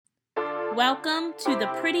Welcome to the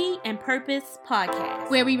Pretty and Purpose podcast,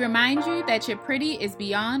 where we remind you that your pretty is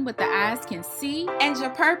beyond what the eyes can see, and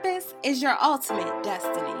your purpose is your ultimate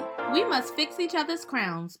destiny. We must fix each other's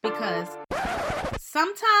crowns because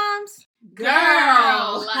sometimes,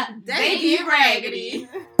 girl, they get raggedy.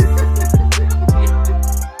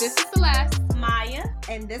 This is Celeste, Maya,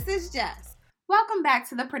 and this is Jess. Welcome back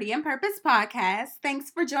to the Pretty and Purpose podcast. Thanks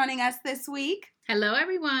for joining us this week. Hello,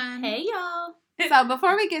 everyone. Hey, y'all. So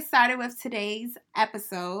before we get started with today's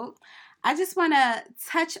episode, I just want to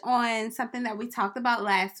touch on something that we talked about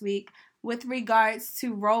last week with regards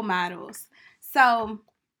to role models. So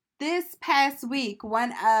this past week,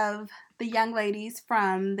 one of the young ladies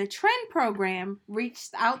from the Trend program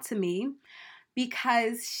reached out to me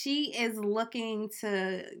because she is looking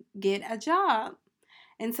to get a job.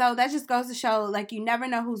 And so that just goes to show, like, you never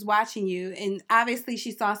know who's watching you. And obviously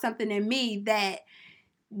she saw something in me that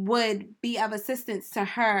would be of assistance to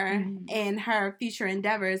her in her future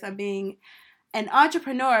endeavors of being an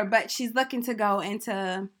entrepreneur, but she's looking to go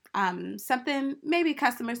into something maybe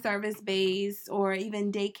customer service based or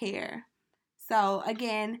even daycare. So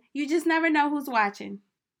again, you just never know who's watching.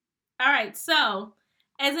 All right, so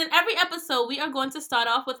as in every episode, we are going to start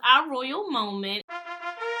off with our royal moment.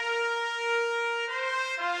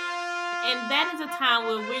 And that is a time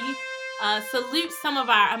where we salute some of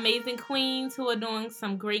our amazing queens who are doing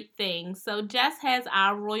some great things. So Jess has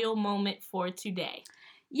our royal moment for today.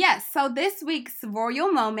 Yes, so this week's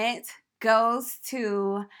royal moment goes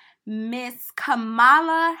to Miss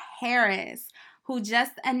Kamala Harris, who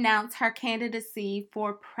just announced her candidacy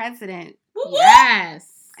for president. Yes.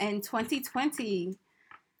 In 2020.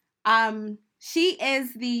 She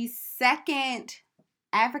is the second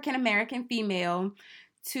African-American female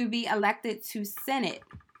to be elected to Senate.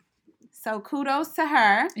 So kudos to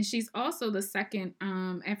her. And she's also the second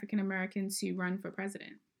African-American to run for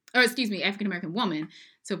president. Or African-American woman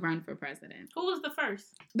to run for president. Who was the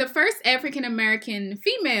first? The first African-American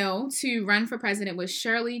female to run for president was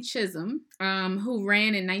Shirley Chisholm, who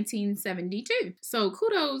ran in 1972. So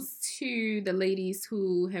kudos to the ladies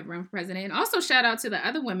who have run for president. And also shout out to the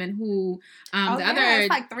other women who, it's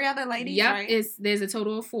like 3 other ladies, yep, right? There's a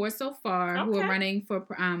total of 4 so far who are running for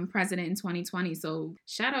president in 2020. So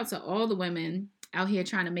shout out to all the women out here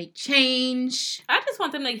trying to make change. I just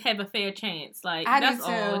want them to have a fair chance. Like, that's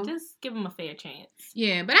all. Just give them a fair chance.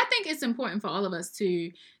 Yeah, but I think it's important for all of us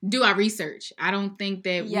to do our research. I don't think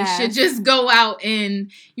that we should just go out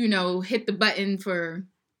and, hit the button for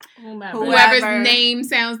whoever's name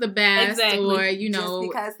sounds the best. Exactly. Or, just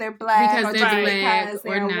because they're black because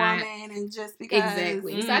they're a not. Woman, and just because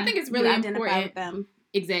exactly. So I think it's really important. With them.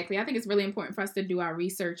 Exactly. I think it's really important for us to do our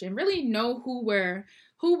research and really know who we're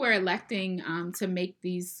electing to make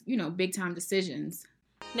these, big time decisions.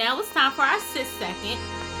 Now it's time for our sis second.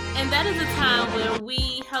 And that is a time where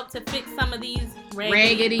we help to fix some of these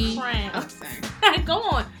raggedy crowns. Oh, go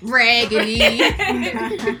on. Raggedy.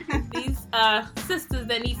 These sisters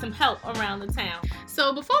that need some help around the town.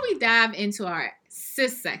 So before we dive into our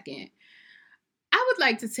sis second, I would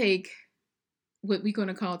like to take what we're going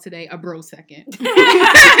to call today a bro second. Just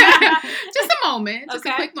a moment. Just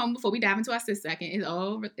a quick moment before we dive into our sis second.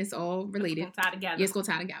 It's all related. It's going to tie together. Yeah, it's going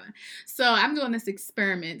to tie together. So I'm doing this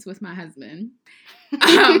experiment with my husband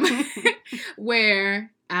where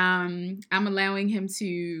I'm allowing him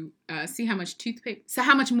to see how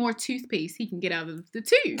much more toothpaste he can get out of the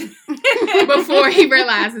tube before he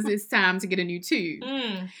realizes it's time to get a new tube.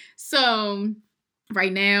 So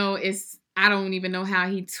right now I don't even know how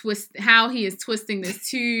he is twisting this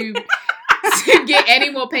tube to get any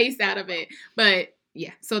more paste out of it. But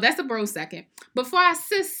yeah, so that's a bro second. Before our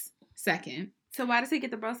sis second. So why does he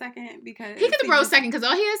get the bro second? Because he gets the bro second because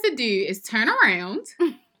all he has to do is turn around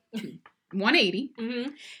 180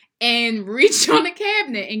 and reach on the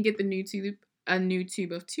cabinet and get a new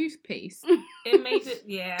tube of toothpaste. It makes it,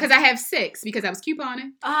 yeah. Because I have 6 because I was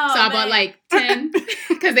couponing. Oh, so I bought like 10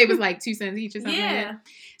 because they was like 2 cents each or something. Yeah. Like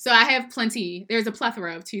so I have plenty. There's a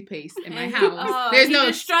plethora of toothpaste in my house. There's no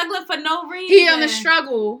struggling for no reason. He on the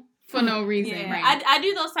struggle for no reason. Yeah. Right. I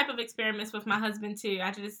do those type of experiments with my husband too.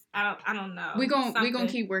 I don't know. We're gonna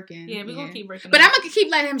keep working. Yeah, we're gonna keep working. But I'm gonna keep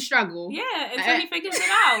letting him struggle. Yeah, until he figures it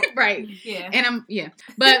out. Right. Yeah. And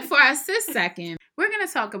But for our sis second, we're gonna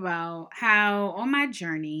talk about how on my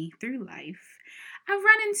journey through life, I've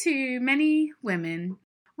run into many women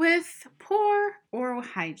with poor oral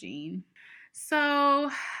hygiene. So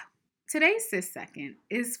today's sis second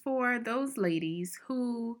is for those ladies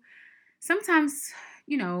who sometimes,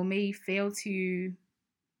 may fail to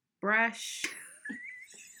brush.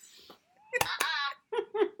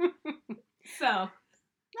 So,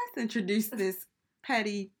 let's introduce this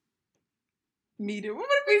petty meter. What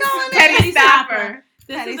are we calling it? Petty stopper.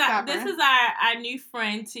 This is our new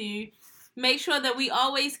friend to make sure that we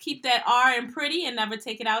always keep that R in pretty and never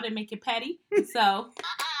take it out and make it petty. So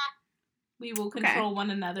we will control one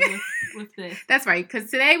another with this. That's right, because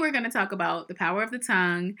today we're going to talk about the power of the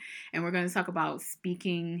tongue, and we're going to talk about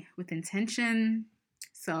speaking with intention.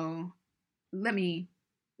 So let me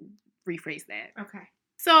rephrase that. Okay.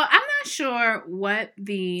 So I'm not sure what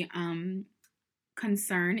the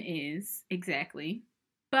concern is exactly,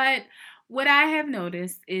 but what I have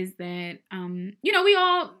noticed is that, we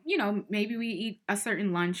all, maybe we eat a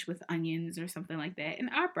certain lunch with onions or something like that, and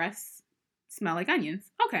our breaths smell like onions.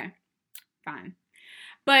 Okay, fine.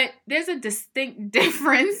 But there's a distinct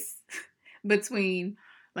difference between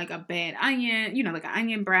like a bad onion, like an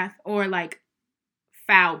onion breath, or like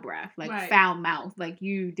foul breath, like foul mouth, like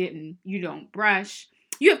you don't brush.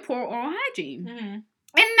 You have poor oral hygiene. Mm-hmm.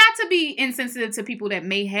 And not to be insensitive to people that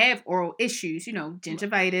may have oral issues,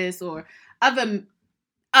 gingivitis or other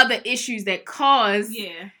issues that cause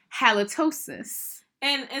halitosis.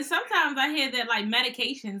 And sometimes I hear that like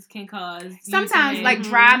medications can cause. Sometimes like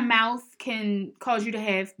dry mouth can cause you to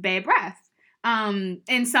have bad breath.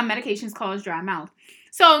 And some medications cause dry mouth.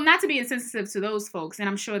 So not to be insensitive to those folks, and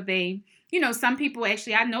I'm sure they. Some people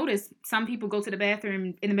actually, I noticed some people go to the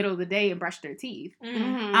bathroom in the middle of the day and brush their teeth,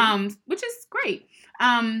 which is great.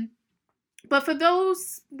 But for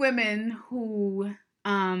those women who,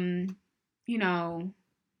 don't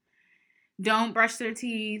brush their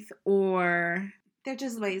teeth or they're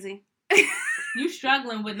just lazy. You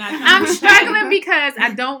struggling with not. I'm struggling because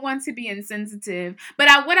I don't want to be insensitive, but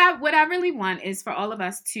what I really want is for all of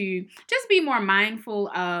us to just be more mindful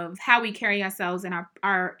of how we carry ourselves and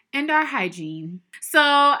our hygiene. So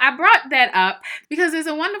I brought that up because there's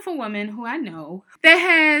a wonderful woman who I know that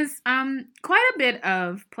has quite a bit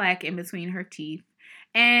of plaque in between her teeth,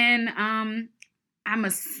 and I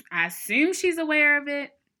assume she's aware of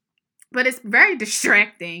it, but it's very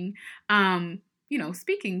distracting.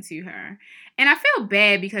 Speaking to her. And I feel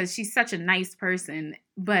bad because she's such a nice person,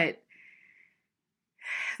 but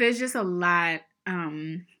there's just a lot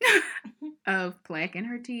of plaque in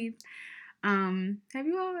her teeth. Have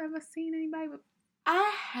you all ever seen anybody with...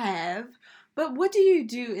 I have, but what do you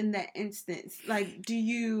do in that instance? Like, do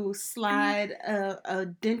you slide a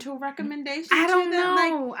dental recommendation? I don't know.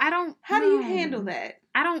 Like, how do you handle that?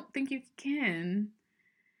 I don't think you can.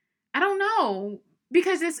 I don't know.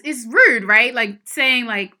 Because it's rude, right? Like saying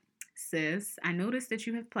like, sis, I noticed that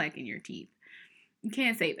you have plaque in your teeth. You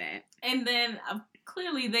can't say that. And then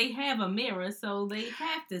clearly they have a mirror, so they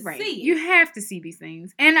have to see it. You have to see these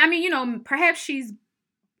things. And I mean, perhaps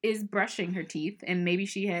is brushing her teeth, and maybe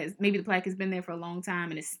the plaque has been there for a long time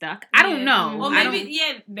and it's stuck. I don't know. Well, maybe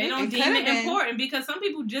they don't deem it important because some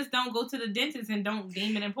people just don't go to the dentist and don't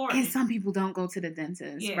deem it important. And some people don't go to the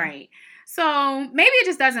dentist, right? So maybe it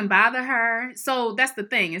just doesn't bother her. So that's the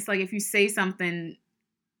thing. It's like if you say something,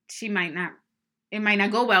 it might not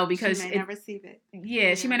go well because she may not receive it.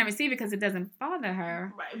 Yeah, she might not receive it because it doesn't bother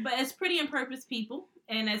her. Right, but as Pretty and Purpose people,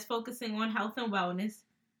 and as focusing on health and wellness,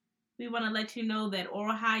 we want to let you know that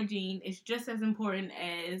oral hygiene is just as important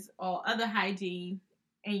as all other hygiene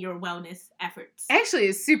and your wellness efforts. Actually,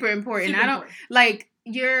 it's super important. Like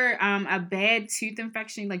you're a bad tooth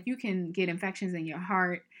infection. Like you can get infections in your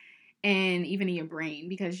heart and even in your brain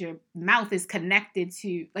because your mouth is connected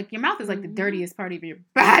to, like, your mouth is like the dirtiest part of your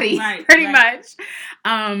body, pretty much.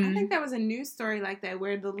 I think that was a news story like that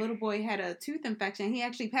where the little boy had a tooth infection. He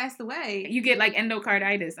actually passed away. You get like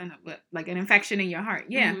endocarditis, like an infection in your heart.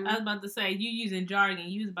 Yeah. I was about to say, you using jargon,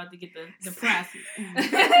 you was about to get the press.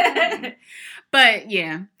 But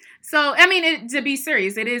yeah. So, I mean, to be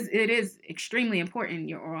serious, it is extremely important,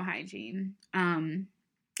 your oral hygiene. And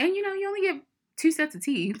you only get 2 sets of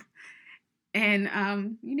teeth.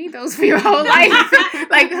 And you need those for your whole life.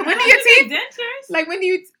 Like, when do your teeth... Dentures? Like, when do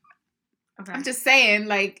you... Okay. I'm just saying,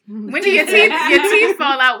 like, when do your teeth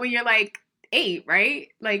fall out when you're, like, 8, right?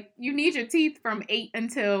 Like, you need your teeth from 8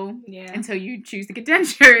 until you choose to get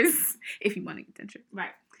dentures. If you want to get dentures.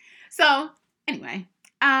 Right. So, anyway.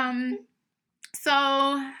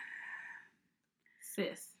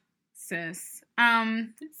 Sis.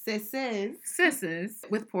 Sisses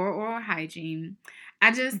with poor oral hygiene.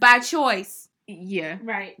 By choice. Yeah.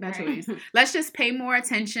 Right. By choice. Let's just pay more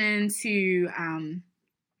attention to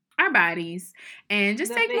our bodies and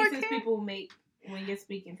just take more care. People make when you're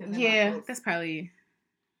speaking to them. Yeah, that's probably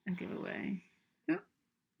a giveaway.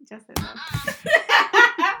 Just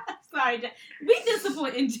Sorry, we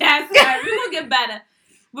disappointing Jazz. We're gonna get better.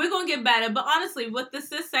 We're gonna get better. But honestly, with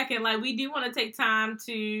this second, like, we do want to take time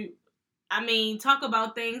to, talk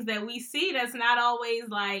about things that we see that's not always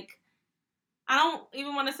like I don't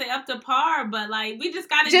even want to say up to par, but like we just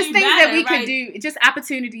got to just do things better, that we right? could do, just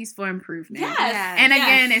opportunities for improvement. Yes. And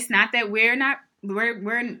again, yes. it's not that we're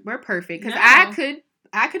perfect, because No.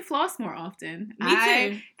 I could floss more often. Me too.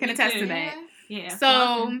 I can Me attest too. to that. Yeah. So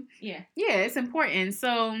flossing. Yeah, it's important.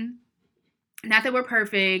 So not that we're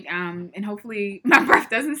perfect, and hopefully my breath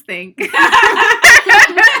doesn't stink, because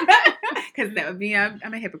that would be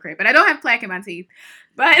I'm a hypocrite. But I don't have plaque in my teeth.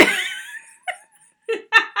 But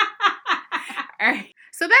all right.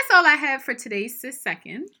 So that's all I have for today's Sis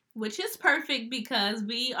Second. Which is perfect because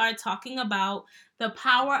we are talking about the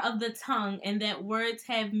power of the tongue and that words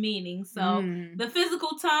have meaning. So the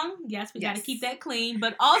physical tongue, yes, we got to keep that clean,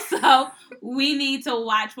 but also we need to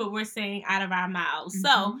watch what we're saying out of our mouths.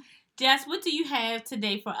 So, Jess, what do you have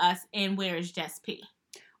today for us and Where is Jess P?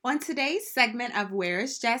 On today's segment of Where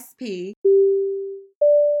is Jess P,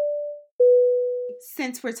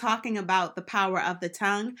 since we're talking about the power of the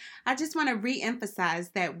tongue, I just want to re-emphasize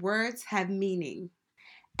that words have meaning.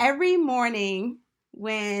 Every morning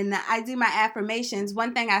when I do my affirmations,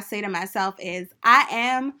 one thing I say to myself is, I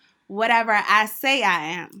am whatever I say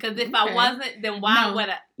I am. Because if I wasn't, then why would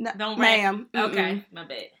I? No, don't ma'am. Okay, my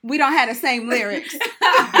bad. We don't have the same lyrics.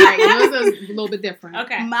 Right, yours is a little bit different.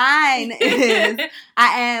 Okay. Mine is,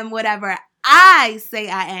 I am whatever I say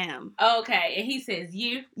I am. Okay, and he says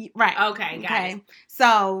you? Right. Okay, got it.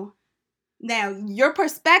 So now your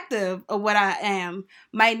perspective of what I am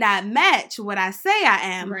might not match what I say I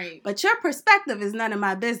am. Right. But your perspective is none of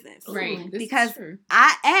my business. Right. Because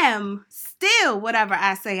I am still whatever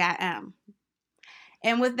I say I am.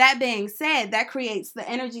 And with that being said, that creates the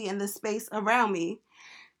energy and the space around me.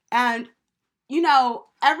 And you know,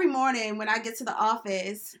 every morning when I get to the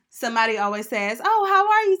office, somebody always says, "Oh, how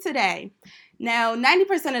are you today?" Now,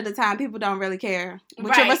 90% of the time, people don't really care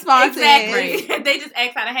what your response is. Right. They just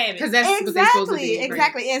ask out of habit. Because that's what they're supposed to be.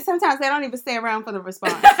 Exactly. And sometimes they don't even stay around for the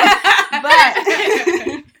response. But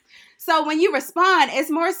so when you respond, it's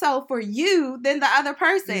more so for you than the other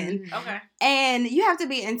person. Mm-hmm. Okay. And you have to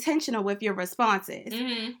be intentional with your responses.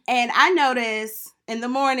 Mm-hmm. And I notice in the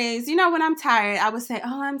mornings, you know, when I'm tired, I would say,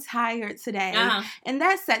 "Oh, I'm tired today." Uh-huh. And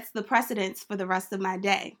that sets the precedence for the rest of my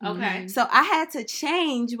day. Okay. So I had to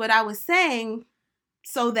change what I was saying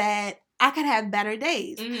so that I could have better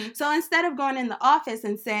days. Mm-hmm. So instead of going in the office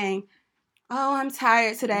and saying, "Oh, I'm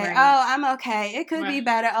tired today. Right. Oh, I'm okay. It could be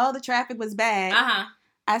better. Oh, the traffic was bad." Uh-huh.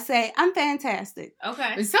 I say, "I'm fantastic."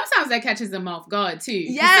 Okay. But sometimes that catches them off guard too.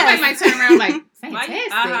 Yes. Somebody might turn around like,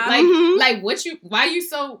 "Fantastic!" Uh-huh. Like why you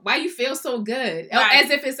feel so good? Right.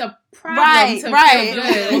 As if it's a problem to feel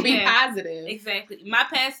good or be positive. Exactly. My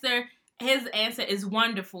pastor, his answer is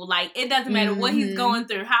wonderful. Like, it doesn't matter what he's going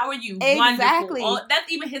through. How are you? Exactly. Wonderful. That's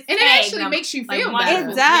even his And tag. it actually makes you feel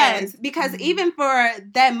better. It does. Yes. Because even for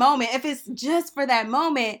that moment, if it's just for that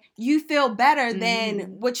moment, you feel better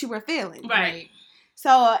than what you were feeling. Right.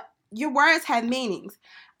 So your words have meanings.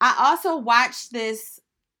 I also watched this.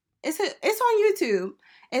 It's on YouTube.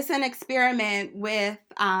 It's an experiment with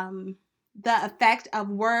the effect of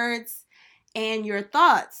words and your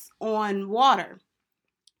thoughts on water.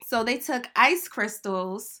 So they took ice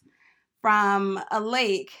crystals from a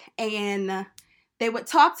lake and they would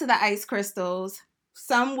talk to the ice crystals,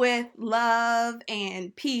 some with love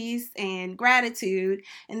and peace and gratitude,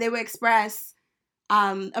 and they would express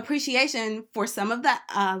appreciation for some of the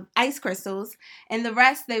ice crystals, and the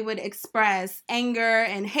rest they would express anger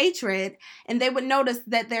and hatred, and they would notice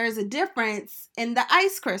that there is a difference in the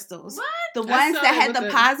ice crystals. What? The ones that had the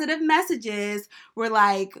positive messages were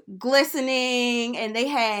like glistening, and they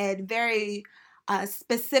had very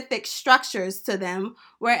specific structures to them,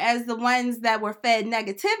 whereas the ones that were fed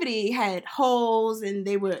negativity had holes and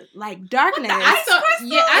they were like darkness. I've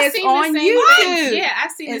seen on the same YouTube. thing. Yeah,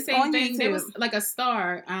 I've seen It's the same on thing. YouTube. There was like a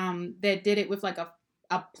star that did it with like a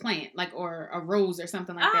plant, like, or a rose or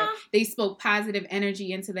something like that. They spoke positive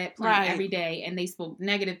energy into that plant every day, and they spoke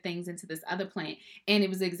negative things into this other plant, and it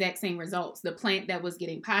was the exact same results. The plant that was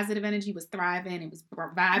getting positive energy was thriving, it was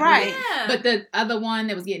vibrant, but the other one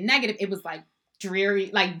that was getting negative, it was like dreary,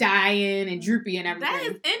 like dying and droopy and everything. That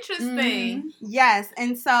is interesting. Yes,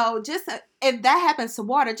 and so just if that happens to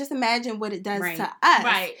water, just imagine what it does to us.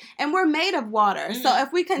 Right. And we're made of water, so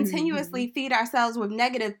if we continuously feed ourselves with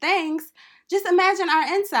negative things, just imagine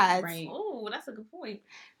our insides. Right. Oh, that's a good point.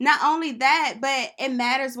 Not only that, but it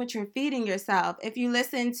matters what you're feeding yourself. If you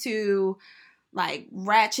listen to like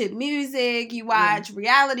ratchet music, you watch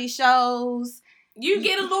reality shows, You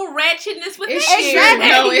get a little ratchetness with it's it. Exactly.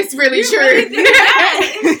 No, it's really You true. really do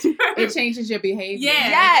that. It changes your behavior. Yeah.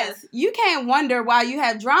 Yes, you can't wonder why you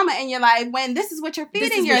have drama in your life when this is what you're This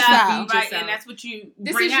feeding is what you yourself. feed. Right, and that's what you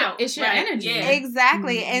This bring is your- out. it's your right? energy. Yeah.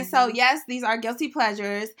 Exactly. And so, yes, these are guilty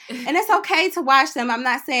pleasures. And it's okay to watch them. I'm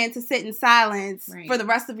not saying to sit in silence Right. for the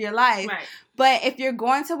rest of your life. Right. But if you're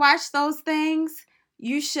going to watch those things,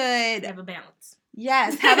 you should, Have a balance.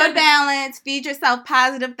 yes, have a balance. Feed yourself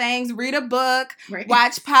positive things. Read a book. Right.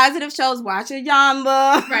 Watch positive shows. Watch a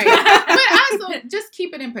Yamba. Right. But also, just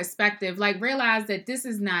keep it in perspective. Like, realize that this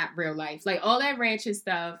is not real life. Like, all that ratchet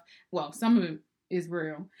stuff, well, some of it is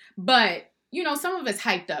real. But, you know, some of it's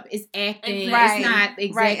hyped up. It's acting. Right. It's not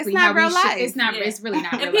exactly Right. It's not how real we should. life. It's not. Yeah. It's really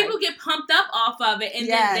not real And people life. get pumped up off of it, and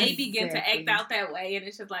Yes, then they begin to exactly. act out that way, and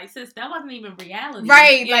it's just like, sis, that wasn't even reality.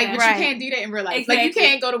 Right, Yeah. like, but Right. you can't do that in real life. Like, you Exactly.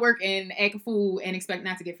 can't go to work and act a fool and expect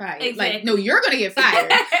not to get fired. Like, Exactly. no, you're gonna get fired.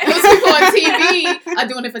 Those people on TV are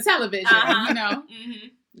doing it for television, Uh-huh. you know? Mm-hmm.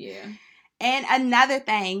 Yeah. And another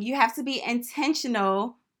thing, you have to be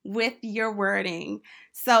intentional with your wording.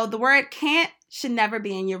 So the word can't should never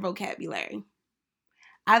be in your vocabulary.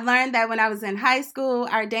 I learned that when I was in high school,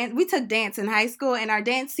 we took dance in high school, and our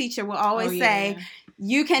dance teacher will always say,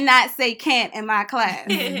 "You cannot say can't in my class."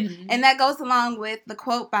 Mhm. And that goes along with the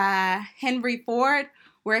quote by Henry Ford,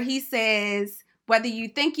 where he says, "Whether you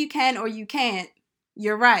think you can or you can't,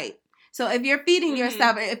 you're right." So if you're feeding Mhm.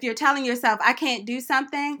 yourself, if you're telling yourself, "I can't do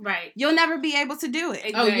something," Right. you'll never be able to do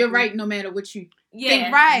it. Oh, you're right. No matter what you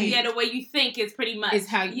Yeah. right. Yeah, the way you think is pretty much. is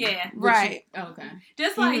how you Yeah. what Right. You, okay.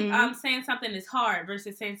 Just like Mhm. saying something is hard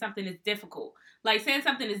versus saying something is difficult. Like saying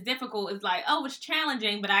something is difficult is like, oh, it's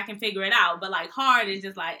challenging, but I can figure it out. But like hard is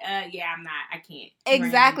just like, yeah, I can't.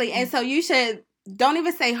 Exactly. Right. And so you should don't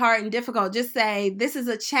even say hard and difficult. Just say, "This is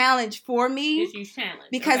a challenge for me," Just use challenge.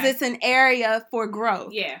 because Okay. it's an area for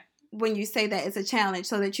growth. Yeah. When you say that it's a challenge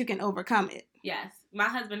so that you can overcome it. Yes. My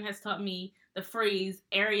husband has taught me the phrase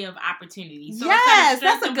area of opportunity. So Yes, instead of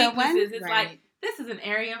that's a strengths and good one. weaknesses, It's Right. like, this is an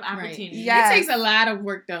area of opportunity. Yeah. Yes. It takes a lot of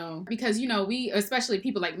work though, because you know we, especially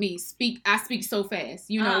people like me, I speak so fast.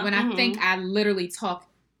 You know, when I think I literally talk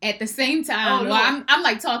at the same time. Oh, well, Lord. I'm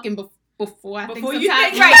like talking before I Before think you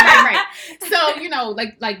sometimes. think. Right. So you know,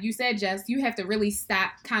 like you said, Jess, you have to really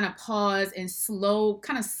stop, kind of pause and slow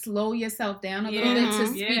yourself down a little bit to Mhm.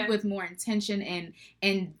 speak Yeah. with more intention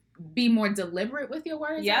and be more deliberate with your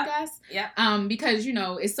words, Yep. I guess. Yep. Because you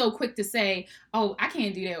know it's so quick to say, "Oh, I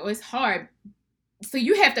can't do that," or "It's hard." So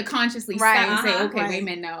you have to consciously Right. stop and say, Uh-huh. "Okay, Right. wait a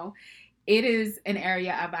minute, no, it is an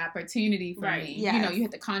area of opportunity for Right. me." Yes. You know, you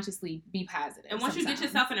have to consciously be positive. And once you get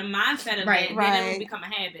sometimes. yourself in a mindset of Right. that, then it Right. will become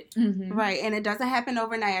a habit. Mhm. Right. And it doesn't happen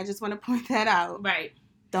overnight. I just want to point that out. Right.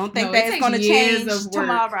 Don't think No, that it it's takes going to years change of work.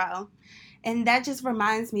 tomorrow. And that just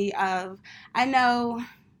reminds me of, I know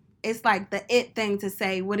it's like the it thing to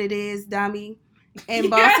say what it is, dummy,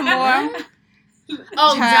 in Baltimore.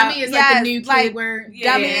 Oh, Child, dummy is like yes, the new kid like, word.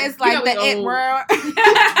 Yeah. Dummy is like You know, the it's it old.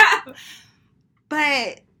 word.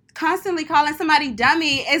 But constantly calling somebody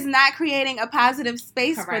dummy is not creating a positive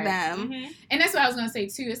space for Correct. them. Mhm. And that's what I was gonna say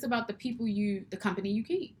too. It's about the people the company you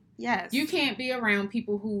keep. Yes. You can't be around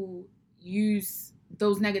people who use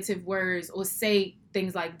those negative words or say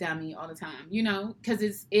things like dummy all the time, you know, because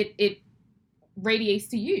it radiates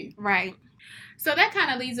to you. Right. So that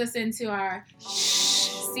kind of leads us into our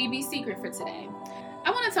CB secret for today. I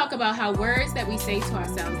want to talk about how words that we say to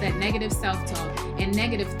ourselves, that negative self-talk and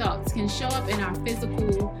negative thoughts, can show up in our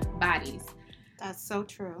physical bodies. That's so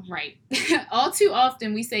true. Right. All too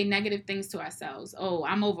often we say negative things to ourselves. Oh,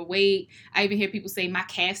 I'm overweight. I even hear people say my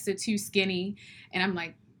calves are too skinny. And I'm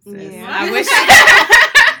like, sis, Yeah. I wish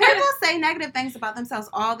People say negative things about themselves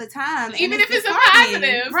all the time. and Even if it's a disheartening.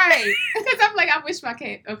 positive. Right. because I'm like, I wish my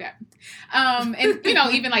cat. Okay. And you know,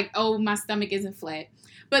 even like, oh, my stomach isn't flat.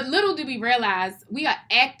 But little do we realize we are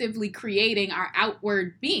actively creating our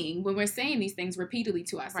outward being when we're saying these things repeatedly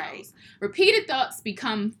to ourselves. Right. Repeated thoughts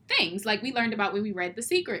become things, like we learned about when we read The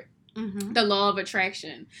Secret, Mm-hmm. the law of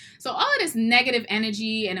attraction. So all of this negative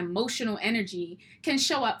energy and emotional energy can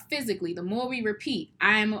show up physically. The more we repeat,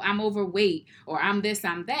 I'm overweight, or I'm this,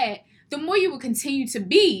 I'm that, the more you will continue to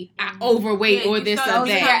be overweight, Yeah, or you this start or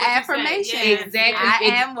Those are to your what you say. affirmations. Yeah. Exactly.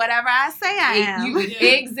 I am whatever I say I am.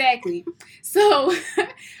 Exactly. So,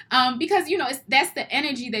 because you know that's the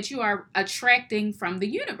energy that you are attracting from the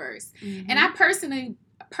universe. Mhm. And I personally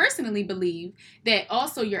personally believe that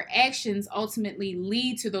also your actions ultimately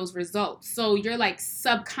lead to those results. So you're like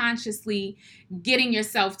subconsciously getting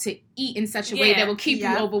yourself to eat in such a way that will keep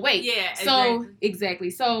you overweight. Yeah, so exactly.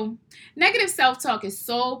 So negative self-talk is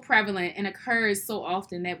so prevalent and occurs so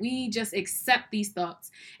often that we just accept these thoughts,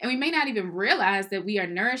 and we may not even realize that we are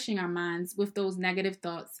nourishing our minds with those negative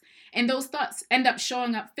thoughts, and those thoughts end up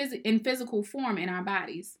showing up in physical form in our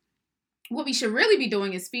bodies. What we should really be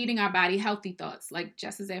doing is feeding our body healthy thoughts, like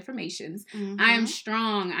Jess's affirmations. Mm-hmm. I am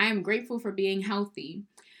strong. I am grateful for being healthy.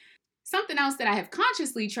 Something else that I have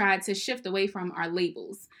consciously tried to shift away from are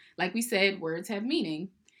labels. Like we said, words have meaning.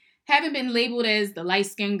 Haven't been labeled as the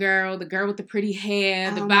light-skinned girl, the girl with the pretty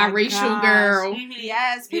hair, the biracial girl. Mm-hmm.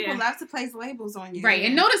 Yes, people love to place labels on you. Right,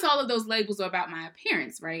 and notice all of those labels are about my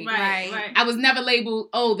appearance, right? Right. I was never labeled,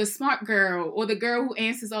 the smart girl, or the girl who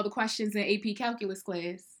answers all the questions in AP calculus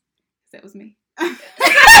class. That was me. Answer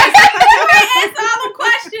all the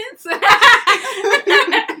questions.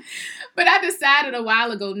 But I decided a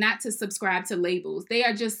while ago not to subscribe to labels. They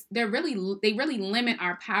really limit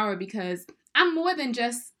our power, because I'm more than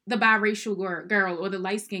just the biracial girl or the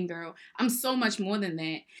light-skinned girl. I'm so much more than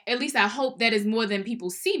that. At least I hope that is more than people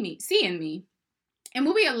see in me. And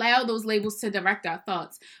when we allow those labels to direct our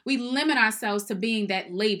thoughts, we limit ourselves to being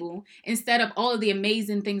that label instead of all of the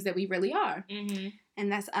amazing things that we really are. Mm-hmm. And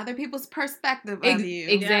that's other people's perspective of you.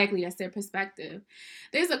 Exactly, that's their perspective.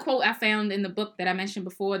 There's a quote I found in the book that I mentioned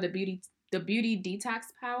before, The Beauty Detox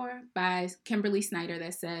Power by Kimberly Snyder,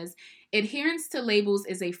 that says, adherence to labels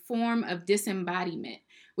is a form of disembodiment,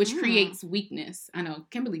 which creates weakness. I know,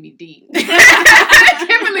 Kimberly be deep.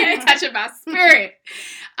 Kimberly be touching my spirit.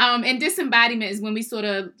 And disembodiment is when we sort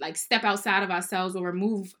of like step outside of ourselves or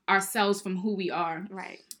remove ourselves from who we are.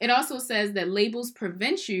 Right. It also says that labels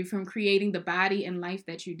prevent you from creating the body and life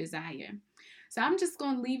that you desire. So I'm just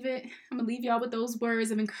going to leave it. I'm going to leave y'all with those words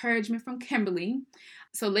of encouragement from Kimberly.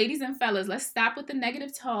 So ladies and fellas, let's stop with the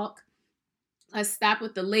negative talk. Let's stop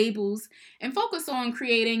with the labels and focus on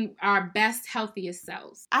creating our best, healthiest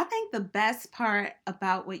selves. I think the best part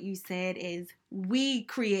about what you said is we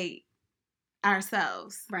create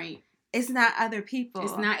ourselves. Right. It's not other people.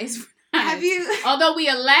 It's not. Have you? Although we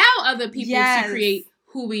allow other people to create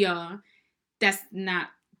who we are, that's not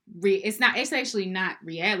it's actually not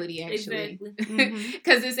reality, actually. Exactly.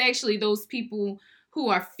 Because it's actually those people who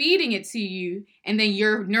are feeding it to you, and then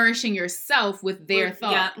you're nourishing yourself with their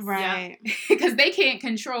thoughts. Yeah, right. Because they can't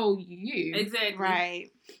control you. Exactly.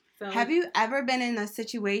 Right. So, have you ever been in a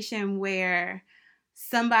situation where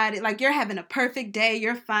somebody, like, you're having a perfect day,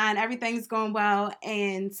 you're fine, everything's going well,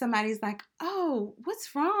 and somebody's like, oh,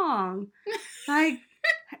 what's wrong? Like,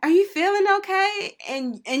 are you feeling okay?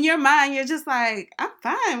 And in your mind, you're just like, I'm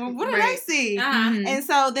fine. Well, what did I see? Uh-huh. And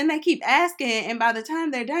so then they keep asking, and by the time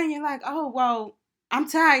they're done, you're like, oh, well, I'm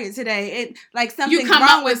tired today. It like something's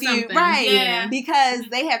wrong with you, right? Yeah. Because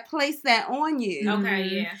they have placed that on you. Okay,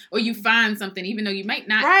 yeah. Or you find something, even though you might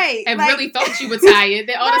not have really thought you were tired.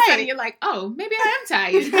 Then all of a sudden you're like, oh, maybe I am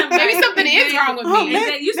tired. Maybe something is wrong with me.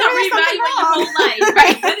 You start reevaluating your whole life.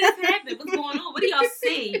 Right? What is happening? What's going on? What do y'all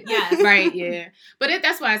see? Yes. Right. Yeah. But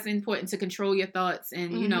that's why it's important to control your thoughts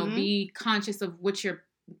and be conscious of what you're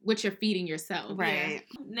feeding yourself. Right.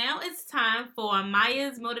 Yeah. Now it's time for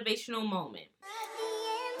Maya's motivational moment.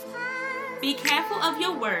 Be careful of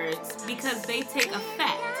your words because they take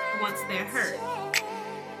effect once they're heard.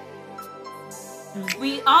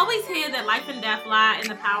 We always hear that life and death lie in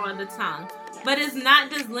the power of the tongue, but it's not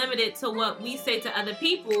just limited to what we say to other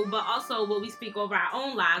people, but also what we speak over our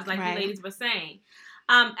own lives, like the ladies were saying.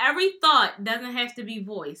 Every thought doesn't have to be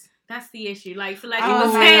voiced. That's the issue. Like you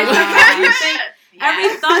were saying, you think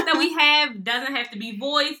every thought that we have doesn't have to be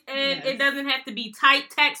voiced, and it doesn't have to be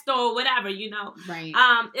typed text or whatever, Right.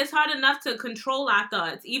 It's hard enough to control our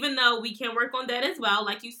thoughts, even though we can work on that as well.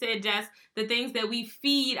 Like you said, Jess, the things that we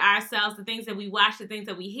feed ourselves, the things that we watch, the things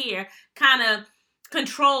that we hear, kind of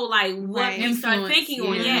control like what we start thinking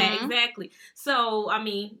on. Yeah, exactly. So, I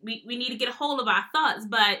mean, we need to get a hold of our thoughts,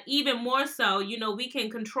 but even more so, we can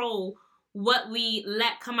control what we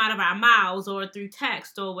let come out of our mouths or through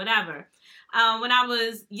text or whatever. When I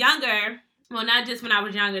was younger, well, not just when I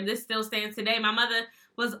was younger, this still stands today. My mother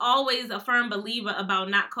was always a firm believer about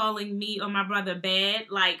not calling me or my brother bad.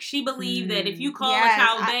 Like, she believed that if you call a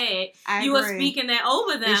child bad, you are speaking that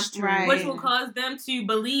over them, which will cause them to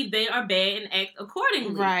believe they are bad and act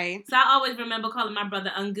accordingly. Right. So I always remember calling my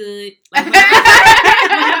brother ungood. Like,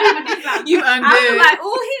 you ungood. I was like,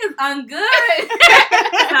 oh, he is ungood.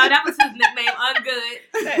 So that was his nickname,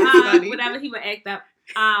 ungood. Whenever he would act up.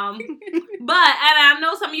 But, and I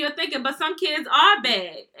know some of you are thinking, but some kids are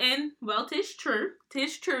bad. And, well, 'tis true.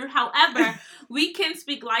 'Tis true. However, we can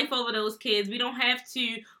speak life over those kids. We don't have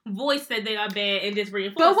to voice that they are bad and just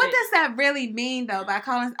reinforce But what it. does that really mean, though, by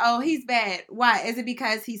calling, oh, he's bad? Why? Is it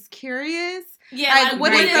because he's curious? Yeah, like,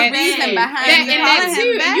 what is the reason behind that, and that calling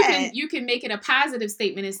too, him bad? and you can make it a positive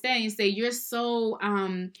statement instead and say, you're so,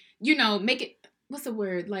 make it, what's the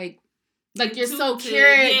word? Like you're so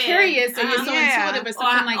curious or you're so intuitive or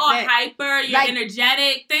something like that. Or hyper, you're like,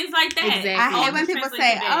 energetic, things like that. Exactly. I hate when people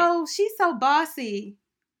say, oh, she's so bossy.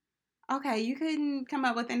 Okay, you couldn't come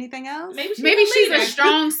up with anything else? Maybe she's a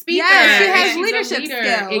strong speaker. Yeah, she has leadership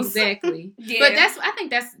skills. Exactly. But I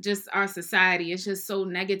think that's just our society. It's just so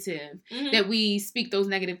negative that we speak those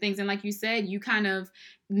negative things. And like you said, you kind of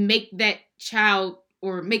make that child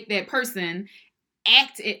or make that person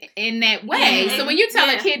act in that way. So when you tell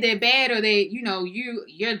a kid they're bad or they,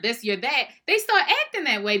 you're this, you're that, they start acting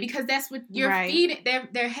that way because that's what you're feeding.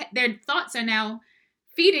 Their thoughts are now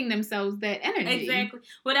feeding themselves that energy. Exactly.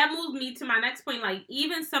 Well, that moves me to my next point. Like,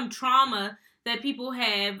 even some trauma that people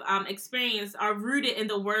have experienced are rooted in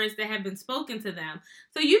the words that have been spoken to them.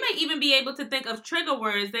 So you may even be able to think of trigger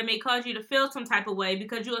words that may cause you to feel some type of way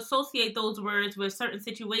because you associate those words with certain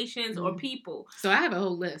situations or people. So I have a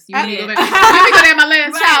whole list. You want me to go back? Let me go down my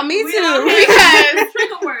list. Child, me too. Because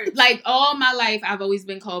trigger words. Like, all my life, I've always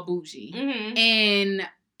been called bougie. And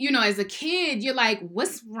as a kid, you're like,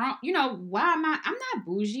 what's wrong? Why am I'm not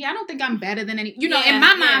bougie. I don't think I'm better than any, in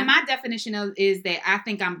my mind, my definition is that I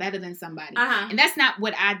think I'm better than somebody. And that's not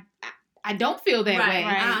what I don't feel that way.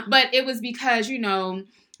 Right. But it was because,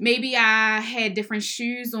 maybe I had different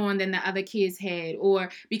shoes on than the other kids had, or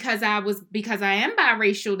because I am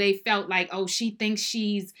biracial, they felt like, oh, she thinks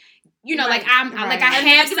she's, like I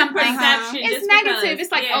have something. It's negative. Because,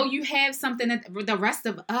 it's like, oh, you have something that the rest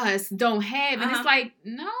of us don't have, and it's like,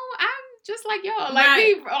 no, I'm just like y'all, like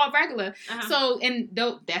we all regular. So, and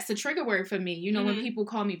that's a trigger word for me. When people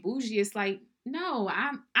call me bougie, it's like, no,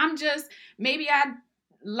 I'm just, maybe I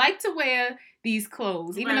like to wear these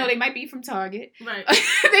clothes, even though they might be from Target. Right.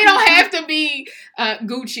 They don't have to be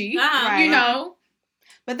Gucci.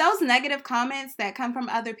 But those negative comments that come from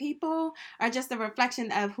other people are just a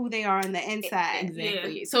reflection of who they are on the inside.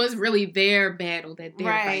 Exactly. Yeah. So it's really their battle that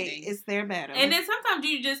they're fighting. It's their battle. And then sometimes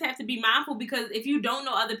you just have to be mindful because if you don't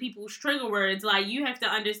know other people's trigger words, like, you have to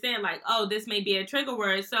understand, like, oh, this may be a trigger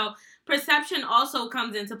word. So perception also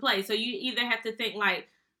comes into play. So you either have to think, like,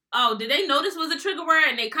 oh, did they know this was a trigger word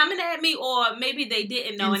and they coming at me? Or maybe they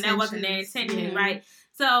didn't know and that wasn't their intention, right?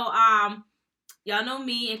 So, y'all know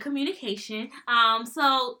me in communication.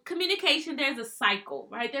 So communication, there's a cycle,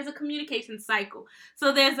 right? There's a communication cycle.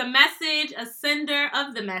 So there's a message, a sender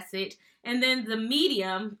of the message, and then the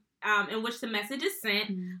medium in which the message is sent,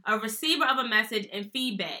 a receiver of a message, and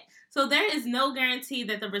feedback. So there is no guarantee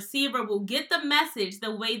that the receiver will get the message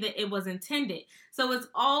the way that it was intended. So it's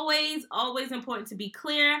always, always important to be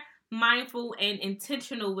clear, mindful, and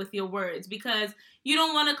intentional with your words because you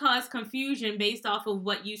don't want to cause confusion based off of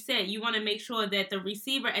what you said. You want to make sure that the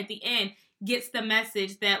receiver at the end gets the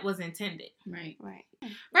message that was intended. Right.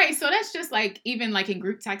 So that's just like, even like in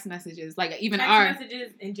group text messages, like even text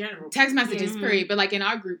messages in general. Text messages, period. But like in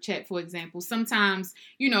our group chat, for example, sometimes,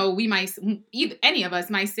 we might, any of us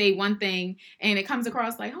might say one thing and it comes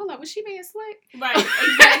across like, hold up, was she being slick? Right.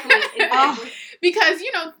 Exactly. Because,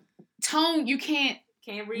 tone, you can't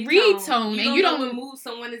read tone. And you don't know what mood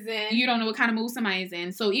someone is in. You don't know what kind of mood somebody is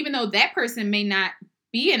in. So even though that person may not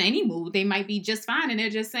be in any mood, they might be just fine and they're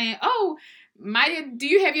just saying, oh, Maya, do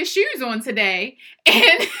you have your shoes on today?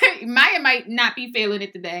 And Maya might not be feeling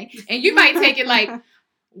it today. And you might take it like,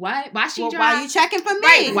 why she why are you checking for me?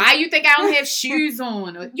 Right. Why you think I don't have shoes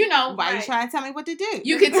on? Or, why are you trying to tell me what to do?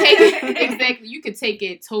 You could take it, exactly. You could take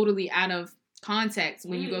it totally out of context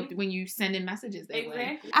when you when you send in messages that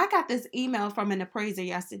way. I got this email from an appraiser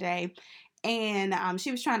yesterday, and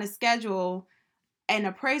she was trying to schedule an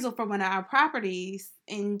appraisal for one of our properties,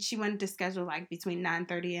 and she wanted to schedule like between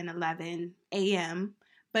 9:30 and 11 a.m.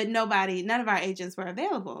 But none of our agents were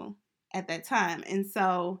available at that time, and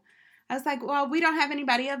so I was like, well, we don't have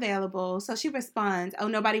anybody available. So she responds, oh,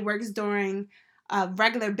 nobody works during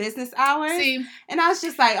regular business hours. See, and I was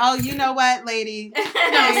just like, oh, you know what, lady? No,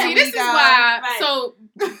 see, this is why. Right. So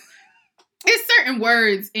it's certain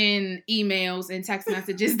words in emails and text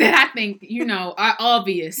messages that I think, are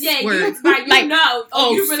obvious words. Like,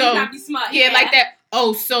 oh, you really got to be smart. Yeah, like that.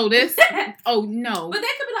 Oh, so this. Oh, no. But they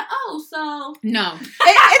could be like, oh, So no,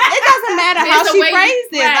 it doesn't matter how There's a she way you-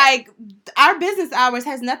 phrased it. right. Like, our business hours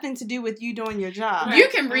has nothing to do with you doing your job. Right. you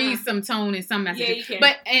can read some tone in some messages. Yeah, you can.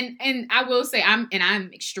 But and I will say I'm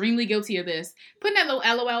extremely guilty of this. Putting that little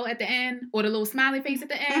LOL at the end or the little smiley face at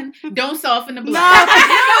the end don't soften the blow. No,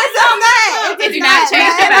 it does not. It do not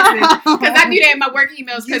change the message. Because I do that in my work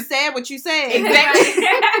emails. You 'Cause said what you said. Exactly.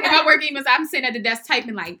 In my work emails, I'm sitting at the desk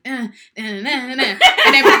typing like, and then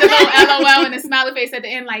put the little LOL and the smiley face at the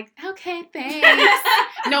end, like, okay, thanks.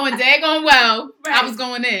 Knowing daggone well, Right. I was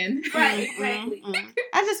going in. Right, exactly.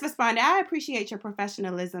 I just responded, I appreciate your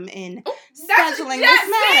professionalism in That's- scheduling yes,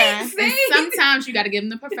 this matter. see? And sometimes you got to give them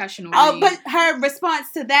the professional. Oh, read. but her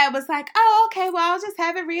response to that was like, oh, okay, well, I'll just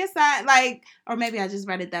have it reassigned. Like, or maybe I just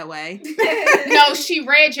read it that way. No, she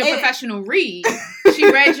read your It- professional read. She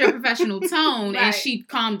read your professional tone, Right. and she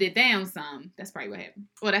calmed it down some. That's probably what happened.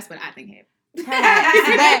 Well, that's what I think happened.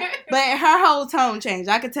 but her whole tone changed.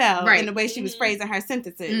 I could tell Right. in the way she was Mhm. phrasing her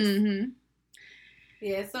sentences. Mm-hmm.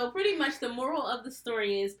 Yeah, so pretty much the moral of the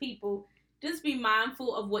story is, people, just be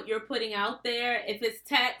mindful of what you're putting out there. If it's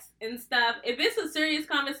text and stuff, if it's a serious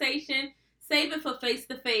conversation, save it for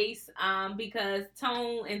face-to-face, because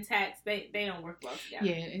tone and text, they don't work well together.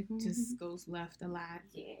 Yeah, it just goes left a lot.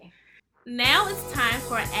 Yeah. Now it's time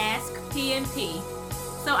for Ask PNP.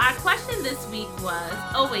 So our question this week was,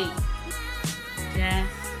 oh wait, Jess.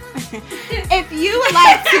 If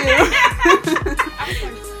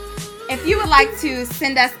you would like to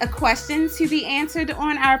send us a question to be answered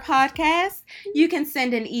on our podcast, you can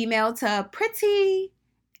send an email to pretty,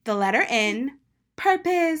 the letter N,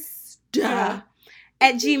 purpose, at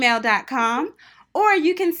gmail.com, or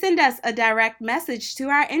you can send us a direct message to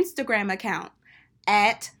our Instagram account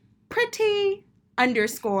at pretty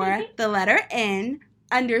the letter N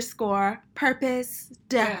 _purpose.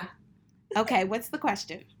 Yeah. Okay, what's the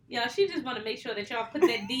question? Y'all, she just want to make sure that y'all put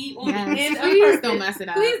that D on the end of Please purpose. don't mess it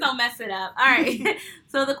up. Please don't mess it up. All right.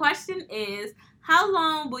 So the question is, how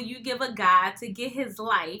long will you give a guy to get his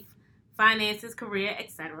life, finances, career,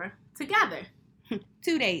 etc. together?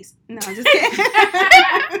 2 days. No, I'm just kidding.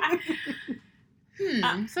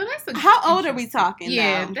 So that's a How old are we talking?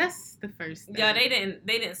 Yeah, though? that's the first thing. Yeah, they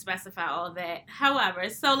didn't specify all that. However,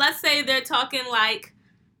 so let's say they're talking like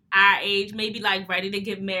our age, maybe like ready to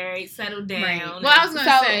get married, settle down. Right. Well, I was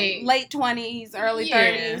gonna say late 20s, early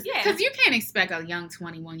 30s. Yeah. because you can't expect a young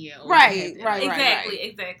 21-year-old. Right, to have right, that.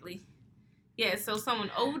 Exactly. Yeah, so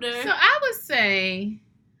someone older. So I would say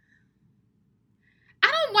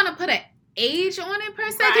I don't want to put an age on it per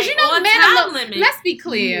se, because you know Or a men time are limit. let's be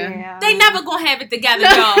clear. Yeah. They never gonna have it together,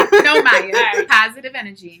 y'all. No, Maya. Positive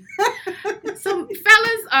energy. So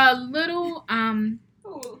fellas are a little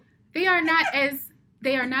Ooh. they are not as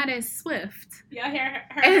swift. Y'all hear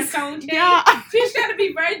her It's- tone change? Yeah. She's trying to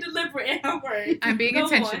be very deliberate in her words. I'm being Go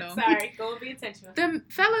intentional. On. Sorry, go and be intentional. The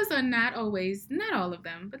fellas are not all of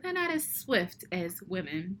them, but they're not as swift as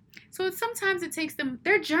women. So sometimes it takes them,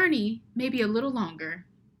 their journey may be a little longer.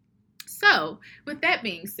 So, with that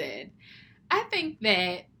being said, I think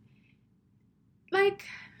that, like,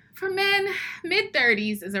 for men,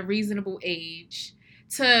 mid-30s is a reasonable age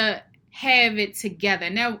to have it together.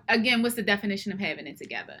 Now, again, what's the definition of having it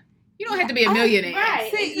together? You don't have to be a millionaire.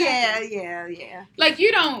 right. See, yeah. Like,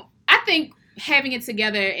 you don't, I think having it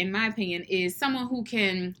together, in my opinion, is someone who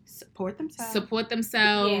can Support themselves. support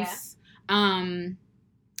themselves.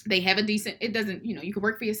 They have a decent, it doesn't, you can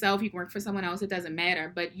work for yourself, you can work for someone else, it doesn't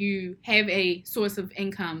matter, but you have a source of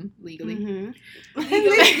income legally. Mhm.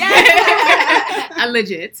 A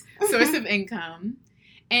legit source of income.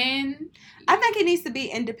 And I think it needs to be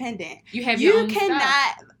independent. you have your You own cannot.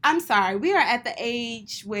 stuff. I'm sorry. We are at the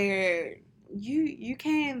age where you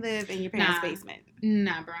can't live in your parents' Nah. basement.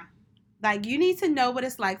 Nah, bro. Like, you need to know what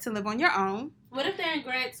it's like to live on your own. What if they're in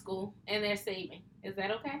grad school and they're saving? Is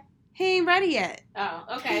that okay? He ain't ready yet. Oh,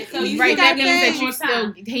 okay. So He's you Right, got that means that things. you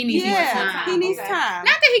still, he needs more time. He needs Okay. time.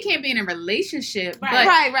 Not that he can't be in a relationship,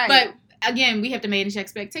 Right. Right. But again, we have to manage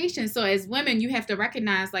expectations. So as women, you have to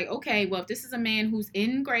recognize, like, okay, well, if this is a man who's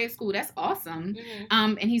in grad school, that's awesome. Mhm.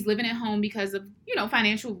 And he's living at home because of,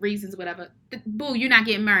 financial reasons, whatever. Boo, you're not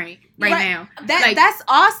getting married right Right. now. That's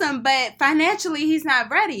awesome, but financially he's not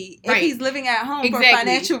ready if Right. he's living at home Exactly. for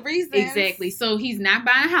financial reasons. Exactly. So he's not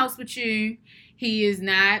buying a house with you. He is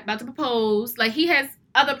not about to propose. Like, he has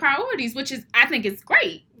other priorities, which is, I think, is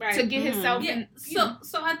great Right. to get himself Yeah. in. you know.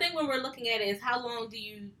 So I think what we're looking at is how long do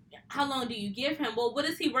you give him? Well, what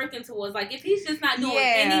is he working towards? Like, if he's just not doing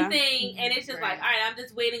Yeah. anything and it's just like, all right, I'm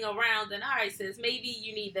just waiting around, then all right, sis, maybe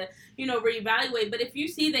you need to, reevaluate. But if you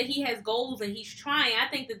see that he has goals and he's trying, I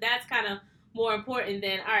think that that's kind of more important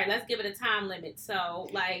than, all right, let's give it a time limit. So,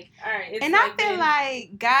 like, all right. It's and I feel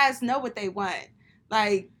like guys know what they want.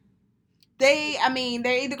 Like, they're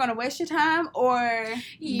either going to waste your time or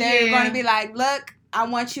they're going to be like, look, I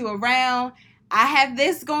want you around. I have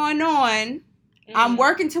this going on. I'm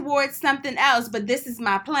working towards something else, but this is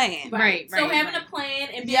my plan. Right. So having a plan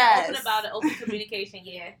and being open about it, open communication,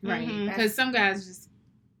 Right. Because some guys just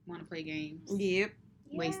want to play games. Yep.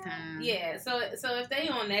 Waste time. Yeah. So if they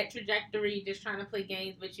on that trajectory, just trying to play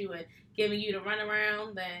games with you and giving you the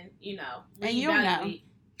runaround, then, and you'll know.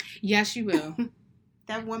 Yes, you will.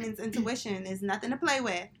 That woman's intuition is nothing to play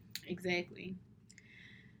with. Exactly.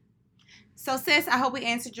 So, sis, I hope we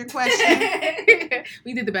answered your question.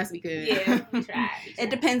 We did the best we could. Yeah, we tried. It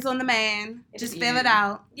depends on the man. Just fill it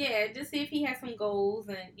out. Yeah, just see if he has some goals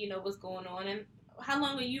and, what's going on and how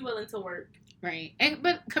long are you willing to work. Right.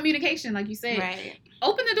 But communication, like you said. Right.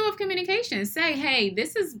 Open the door of communication. Say, hey,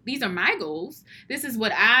 these are my goals. This is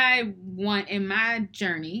what I want in my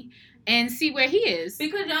journey. And see where he is.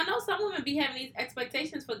 Because y'all know some women be having these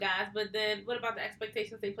expectations for guys, but then what about the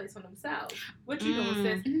expectations they place on themselves? What you doing,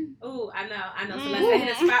 sis? Ooh, I know. So let's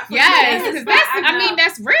hit a spot for yes, because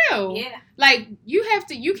that's real. Yeah. Like, you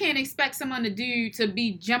can't expect someone to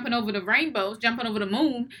be jumping over the rainbows, jumping over the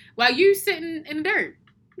moon, while you sitting in the dirt.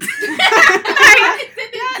 Like,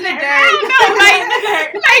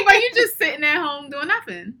 while you just sitting at home doing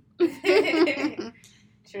nothing.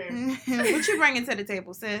 True. What you bringing to the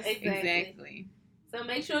table, sis? Exactly. So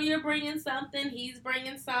make sure you're bringing something. He's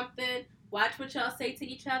bringing something. Watch what y'all say to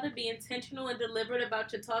each other. Be intentional and deliberate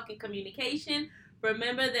about your talk and communication.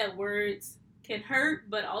 Remember that words can hurt,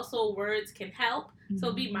 but also words can help.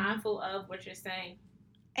 So be mindful of what you're saying.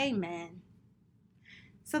 Amen.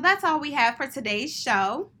 So that's all we have for today's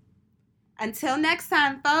show. Until next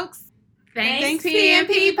time, folks. Thanks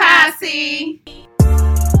PNP Posse.